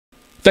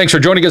Thanks for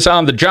joining us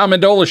on the John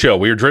Mendola Show.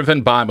 We are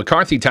driven by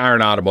McCarthy Tire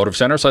and Automotive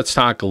Centers. Let's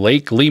talk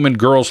Lake Lehman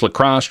girls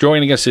lacrosse.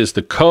 Joining us is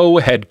the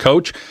co-head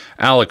coach,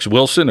 Alex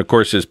Wilson. Of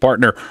course, his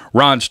partner,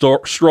 Ron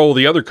Stroll,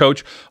 the other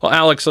coach. Well,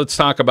 Alex, let's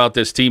talk about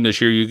this team this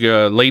year.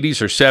 You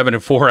ladies are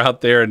 7-4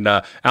 out there, and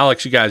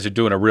Alex, you guys are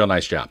doing a real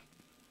nice job.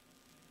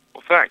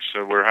 Well, thanks.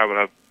 We're having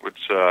a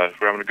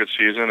good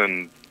season,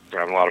 and we're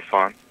having a lot of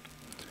fun.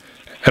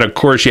 And, of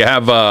course, you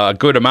have a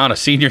good amount of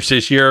seniors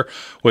this year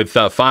with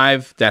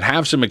 5 that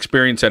have some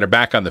experience that are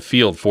back on the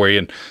field for you.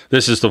 And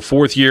this is the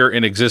 4th year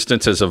in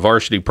existence as a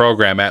varsity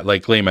program at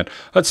Lake Lehman.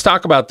 Let's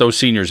talk about those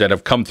seniors that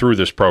have come through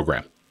this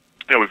program.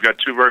 Yeah, we've got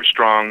 2 very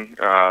strong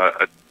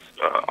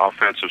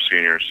offensive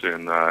seniors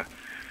in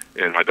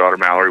my daughter,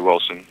 Mallory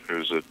Wilson,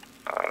 who's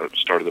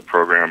started the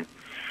program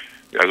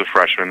as a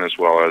freshman, as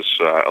well as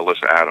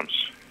Alysa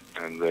Adams.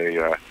 And they,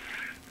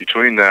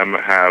 between them,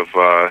 have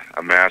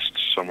amassed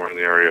somewhere in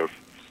the area of,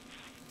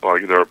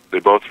 well, they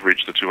both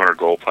reached the 200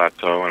 goal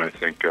plateau, and I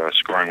think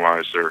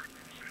scoring-wise, they're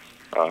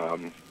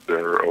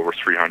over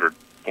 300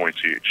 points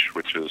each,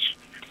 which is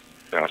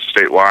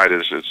statewide.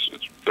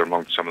 They're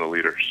among some of the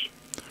leaders.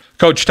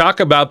 Coach,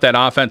 talk about that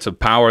offensive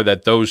power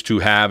that those 2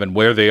 have and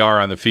where they are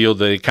on the field.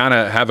 They kind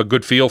of have a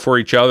good feel for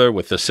each other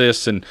with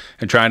assists and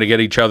trying to get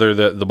each other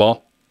the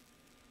ball.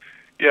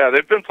 Yeah,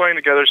 they've been playing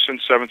together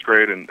since 7th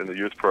grade in the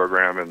youth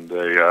program, and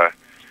they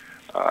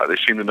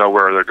seem to know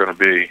where they're going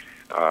to be.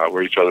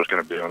 Where each other's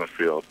going to be on the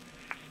field.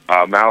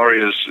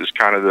 Mallory is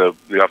kind of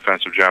the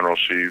offensive general.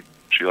 She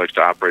likes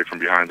to operate from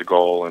behind the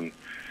goal and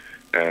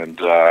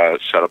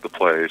set up the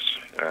plays.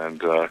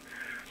 And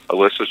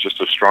Alyssa's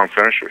just a strong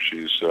finisher.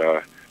 She's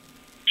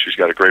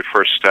got a great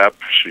first step.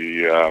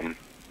 She's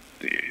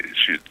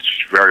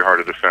very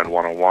hard to defend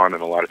one-on-one,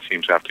 and a lot of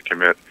teams have to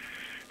commit.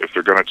 If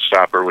they're going to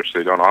stop her, which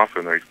they don't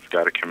often, they've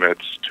got to commit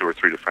 2 or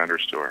 3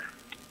 defenders to her.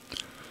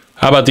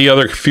 How about the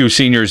other few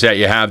seniors that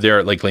you have there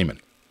at Lake Lehman?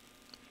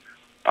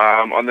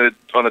 On the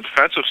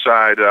defensive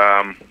side,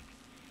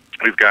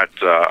 we've got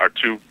our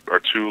two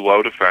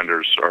low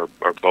defenders are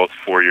both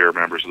 4-year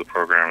members of the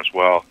program as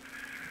well.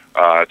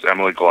 It's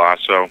Emily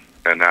Galasso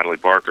and Natalie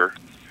Barker,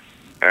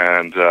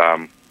 and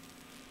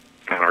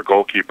our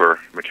goalkeeper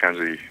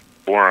Mackenize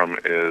Borum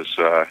is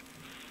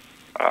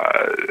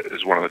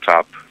one of the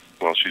top.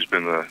 Well, she's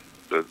been the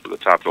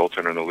top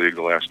goaltender in the league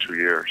the last 2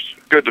 years.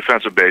 Good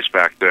defensive base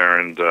back there,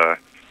 and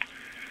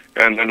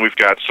then we've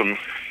got some.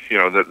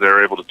 That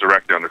they're able to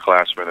direct the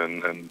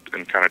underclassmen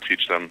and kind of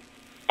teach them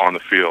on the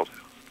field.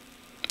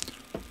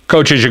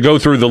 Coach, as you go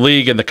through the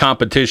league and the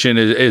competition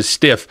is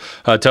stiff,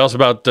 tell us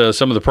about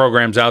some of the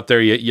programs out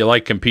there you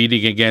like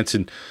competing against.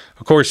 And,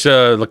 of course,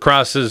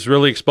 lacrosse has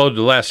really exploded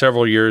the last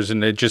several years,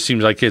 and it just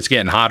seems like it's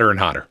getting hotter and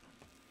hotter.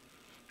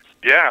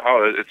 Yeah,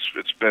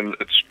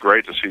 it's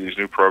great to see these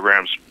new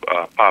programs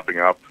popping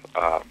up.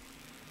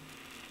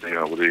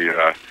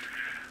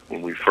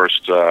 When we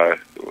first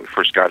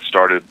got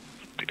started,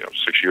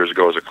 6 years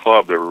ago as a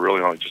club, there were really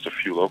only just a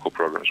few local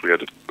programs. We had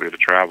to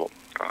travel,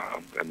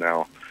 and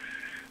now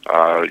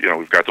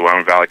we've got the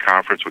Wyoming Valley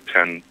Conference with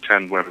 10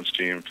 women's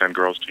teams, 10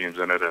 girls teams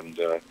in it, and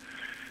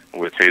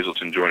with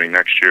Hazleton joining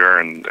next year,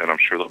 and I'm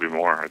sure there'll be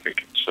more. I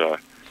think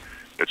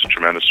it's a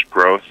tremendous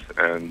growth,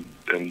 and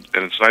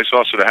it's nice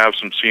also to have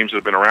some teams that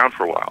have been around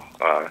for a while.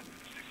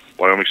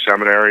 Wyoming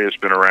Seminary has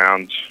been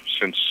around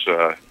since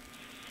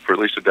for at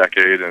least a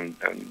decade, and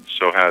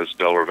so has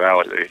Delaware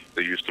Valley.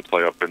 They used to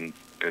play up in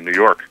New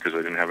York because they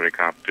didn't have any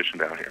competition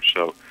down here.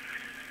 So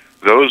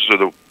those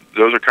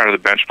are kind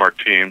of the benchmark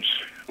teams.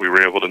 We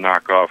were able to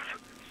knock off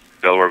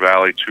Delaware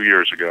Valley 2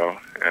 years ago,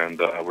 and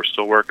we're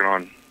still working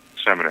on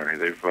Seminary.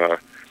 They've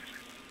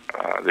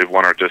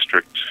won our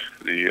district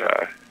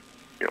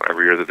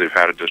every year that they've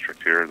had a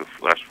district here the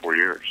last 4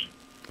 years.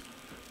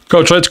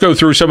 Coach, let's go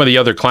through some of the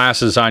other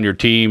classes on your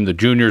team, the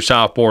juniors,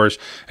 sophomores,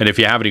 and if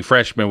you have any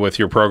freshmen with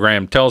your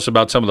program, tell us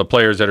about some of the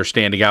players that are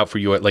standing out for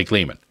you at Lake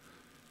Lehman.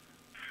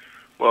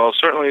 Well,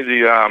 certainly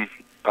the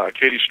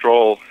Katie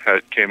Stroll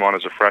came on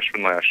as a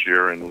freshman last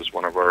year and was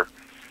one of our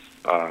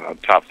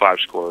top 5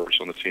 scorers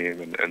on the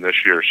team. And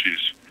this year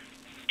she's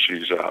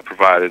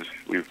provided.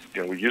 We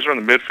used her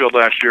in the midfield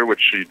last year,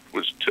 which she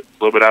was a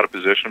little bit out of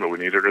position, but we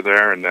needed her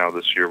there. And now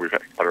this year we've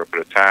got her up at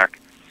attack,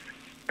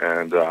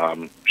 and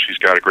she's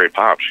got a great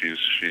pop. She's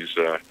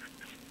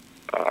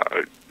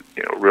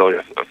really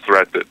a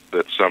threat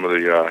that some of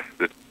the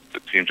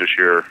teams this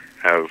year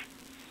have.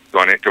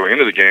 Going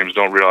into the games,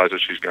 don't realize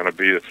that she's going to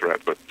be a threat,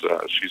 but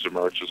she's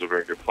emerged as a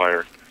very good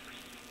player.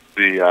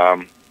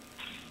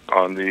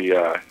 On the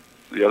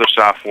other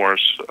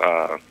sophomores,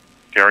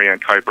 Carrie Ann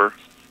Kuiper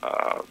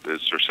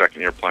is her 2nd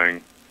year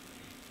playing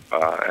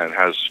and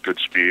has good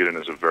speed and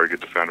is a very good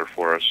defender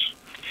for us.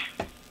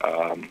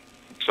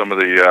 Some of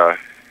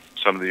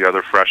the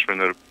other freshmen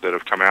that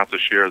have come out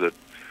this year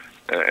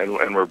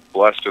and we're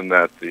blessed in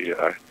that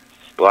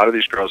a lot of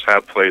these girls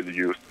have played the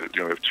youth. We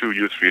have 2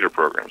 youth feeder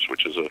programs,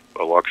 which is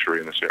a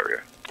luxury in this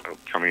area,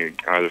 coming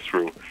either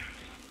through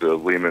the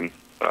Lehman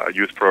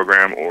youth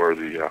program or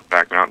the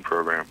Back Mountain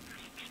program.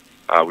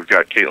 We've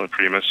got Caitlin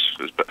Primus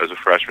as a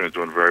freshman, is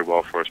doing very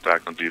well for us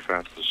back on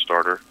defense as a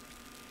starter.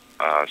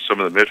 Some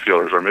of the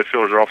midfielders, our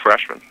midfielders are all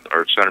freshmen.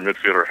 Our center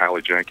midfielder,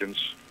 Hallie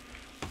Jenkins,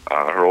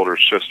 her older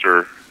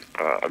sister,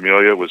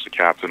 Amelia, was the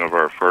captain of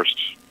our first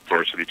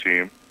varsity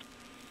team,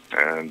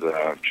 and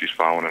she's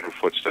following in her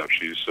footsteps.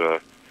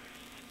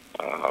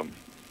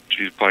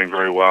 She's playing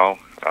very well.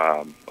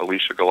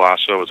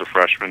 Alysa is a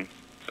freshman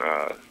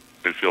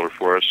midfielder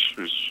for us,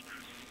 who's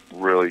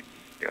really,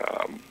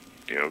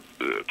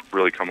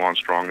 really come on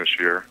strong this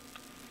year.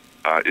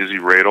 Izzy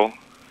Radel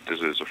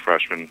is a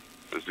freshman,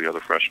 is the other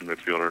freshman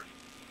midfielder,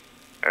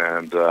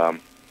 and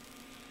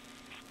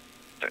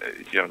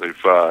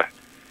they've.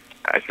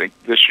 I think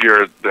this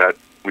year that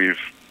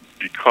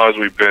because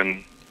we've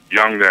been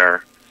young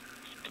there,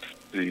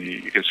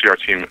 you can see our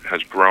team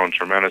has grown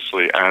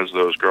tremendously as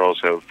those girls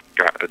have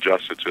got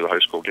adjusted to the high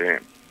school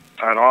game.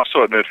 And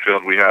also at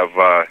midfield, we have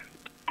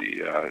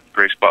the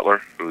Grace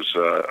Butler, who's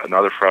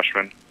another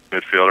freshman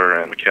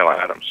midfielder, and Michaela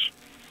Adams,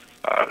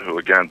 who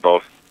again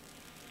both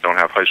don't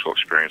have high school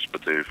experience,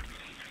 but they've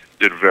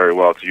did very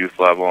well at the youth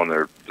level, and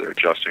they're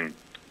adjusting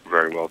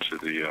very well to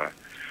the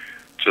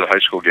high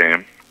school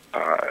game.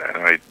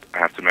 And I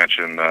have to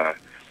mention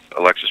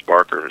Alexis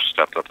Barker has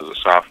stepped up as a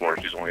sophomore.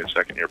 She's only a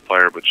second-year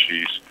player, but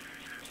she's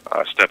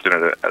stepped in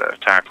at an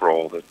attack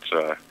role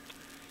that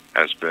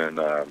has been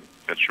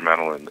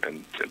instrumental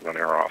in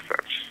running our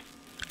offense.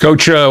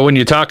 Coach, when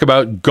you talk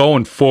about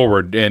going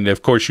forward, and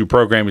of course your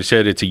program, you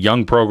said it's a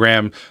young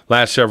program.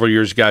 Last several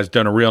years, you guys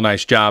done a real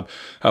nice job.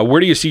 Where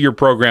do you see your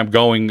program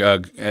going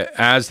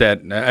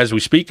as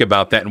we speak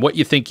about that, and what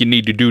you think you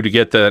need to do to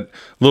get that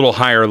little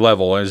higher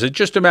level? Is it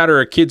just a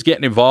matter of kids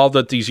getting involved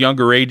at these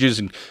younger ages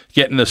and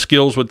getting the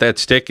skills with that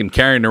stick and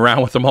carrying it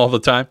around with them all the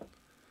time?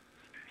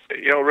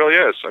 It really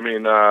is. I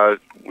mean,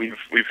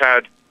 we've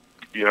had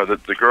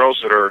the girls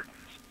that are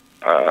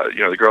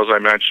the girls I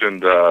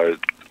mentioned.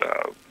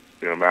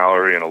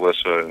 Mallory and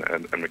Alysa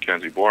and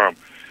Mackenize Borum,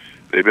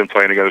 they've been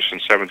playing together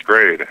since 7th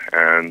grade,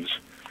 and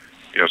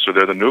so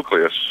they're the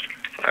nucleus.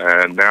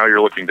 And now you're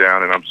looking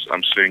down, and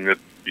I'm seeing that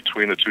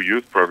between the two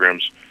youth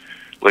programs,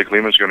 Lake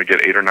Lehman's going to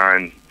get 8 or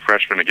 9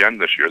 freshmen again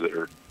this year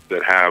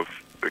that have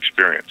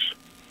experience.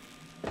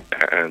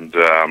 And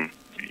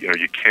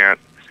you can't.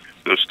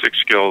 Those stick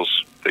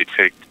skills they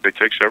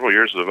take several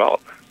years to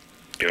develop.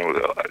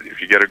 If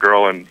you get a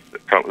girl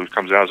who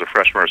comes out as a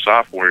freshman or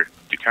sophomore,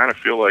 you kind of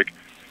feel like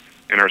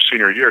in her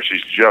senior year,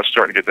 she's just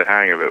starting to get the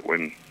hang of it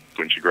when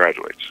she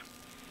graduates.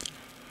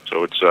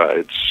 So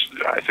I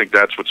think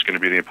that's what's going to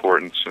be the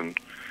importance. And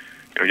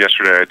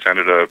yesterday I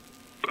attended a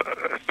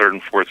 3rd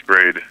and 4th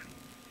grade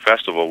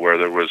festival where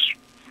there was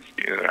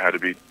there had to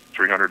be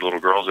 300 little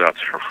girls out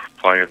there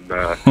playing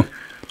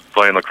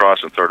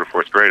lacrosse in 3rd or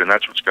 4th grade, and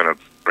that's what's going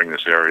to bring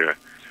this area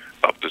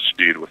up to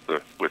speed with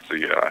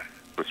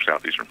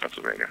southeastern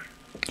Pennsylvania.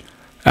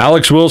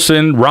 Alex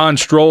Wilson, Ron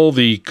Stroll,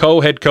 the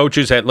co-head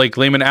coaches at Lake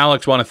Lehman.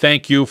 Alex, want to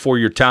thank you for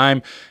your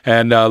time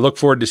and look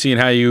forward to seeing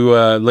how you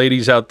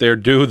ladies out there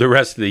do the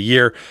rest of the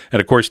year. And,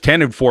 of course,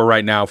 10-4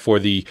 right now for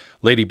the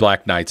Lady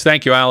Black Knights.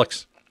 Thank you,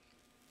 Alex.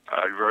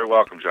 You're very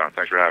welcome, John.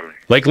 Thanks for having me.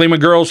 Lake Lehman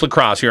Girls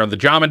Lacrosse here on the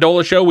John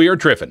Mendola Show. We are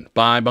driven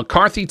by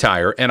McCarthy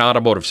Tire and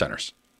Automotive Centers.